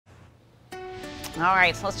All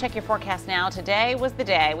right, so let's check your forecast now. Today was the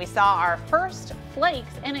day we saw our first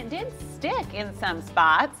flakes, and it did stick in some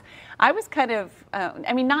spots. I was kind of,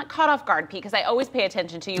 not caught off guard, Pete, because I always pay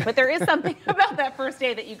attention to you, but there is something about that first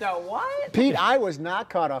day that you go, what? Pete, I was not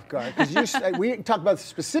caught off guard, because we talked about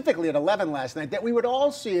specifically at 11 last night that we would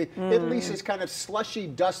all see at least this kind of slushy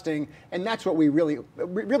dusting, and that's what we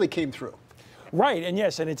really came through. Right, and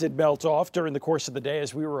yes, and it did melt off during the course of the day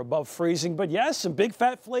as we were above freezing. But yes, some big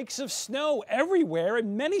fat flakes of snow everywhere.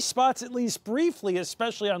 In many spots, at least briefly,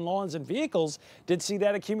 especially on lawns and vehicles, did see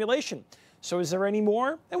that accumulation. So is there any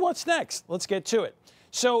more? And what's next? Let's get to it.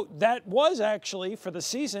 So that was actually, for the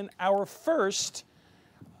season, our first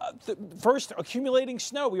accumulating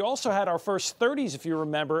snow. We also had our first 30s, if you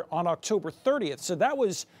remember, on October 30th. So that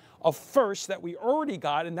was a first that we already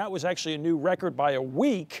got, and that was actually a new record by a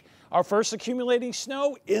week. Our first accumulating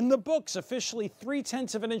snow in the books, officially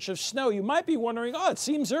 0.3 of an inch of snow. You might be wondering, oh, it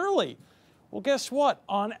seems early. Well, guess what?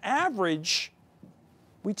 On average,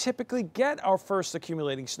 we typically get our first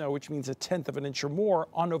accumulating snow, which means 1/10 of an inch or more,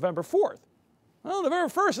 on November 4th. Well, November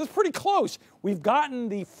 1st, that's pretty close. We've gotten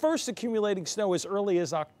the first accumulating snow as early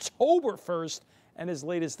as October 1st and as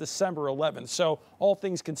late as December 11th. So all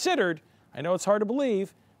things considered, I know it's hard to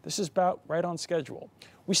believe, this is about right on schedule.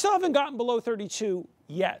 We still haven't gotten below 32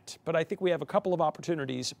 yet, but I think we have a couple of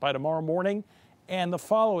opportunities by tomorrow morning and the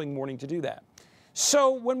following morning to do that.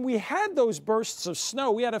 So when we had those bursts of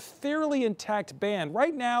snow, we had a fairly intact band.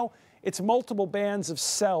 Right now, it's multiple bands of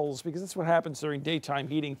cells, because that's what happens during daytime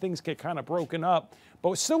heating. Things get kind of broken up.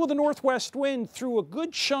 But still with a northwest wind through a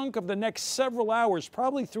good chunk of the next several hours,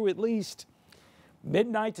 probably through at least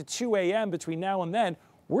midnight to 2 a.m. between now and then,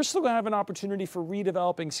 we're still going to have an opportunity for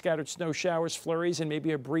redeveloping scattered snow showers, flurries, and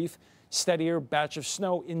maybe a brief, steadier batch of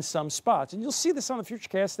snow in some spots. And you'll see this on the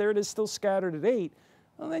Futurecast. There it is, still scattered at 8.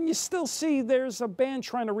 Well, then you still see there's a band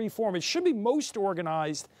trying to reform. It should be most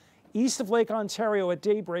organized east of Lake Ontario at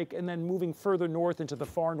daybreak and then moving further north into the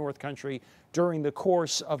far north country during the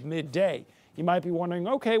course of midday. You might be wondering,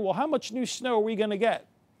 okay, well, how much new snow are we going to get?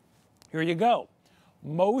 Here you go.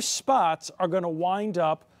 Most spots are going to wind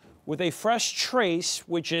up with a fresh trace,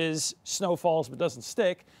 which is snow falls but doesn't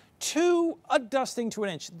stick, to a dusting to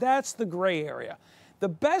an inch. That's the gray area. The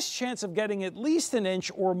best chance of getting at least an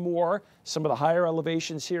inch or more, some of the higher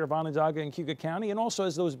elevations here of Onondaga and Cayuga County, and also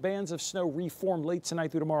as those bands of snow reform late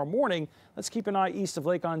tonight through tomorrow morning, let's keep an eye east of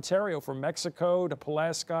Lake Ontario from Mexico to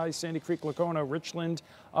Pulaski, Sandy Creek, Lacona, Richland,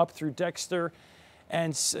 up through Dexter,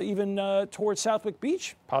 and even towards Southwick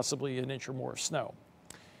Beach, possibly an inch or more of snow.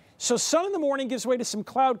 So sun in the morning gives way to some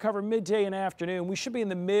cloud cover midday and afternoon. We should be in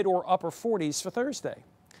the mid or upper 40s for Thursday.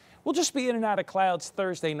 We'll just be in and out of clouds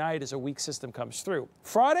Thursday night as a weak system comes through.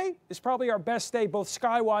 Friday is probably our best day, both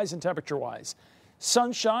sky-wise and temperature-wise.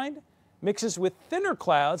 Sunshine mixes with thinner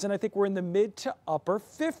clouds, and I think we're in the mid to upper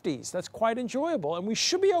 50s. That's quite enjoyable. And we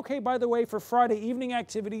should be okay, by the way, for Friday evening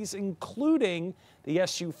activities, including the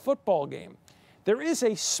SU football game. There is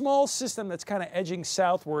a small system that's kind of edging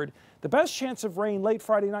southward. The best chance of rain late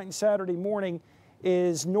Friday night and Saturday morning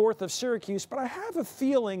is north of Syracuse, but I have a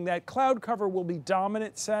feeling that cloud cover will be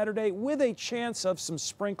dominant Saturday with a chance of some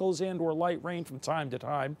sprinkles and or light rain from time to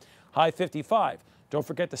time. High 55. Don't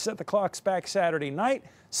forget to set the clocks back Saturday night.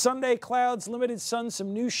 Sunday clouds, limited sun,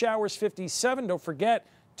 some new showers, 57. Don't forget,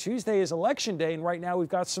 Tuesday is election day, and right now we've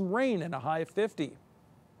got some rain and a high of 50.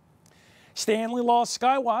 Stanley lost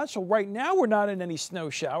Skywatch. Well, right now we're not in any snow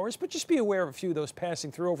showers, but just be aware of a few of those passing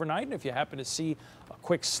through overnight. And if you happen to see a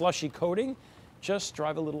quick slushy coating, just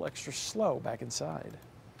drive a little extra slow back inside.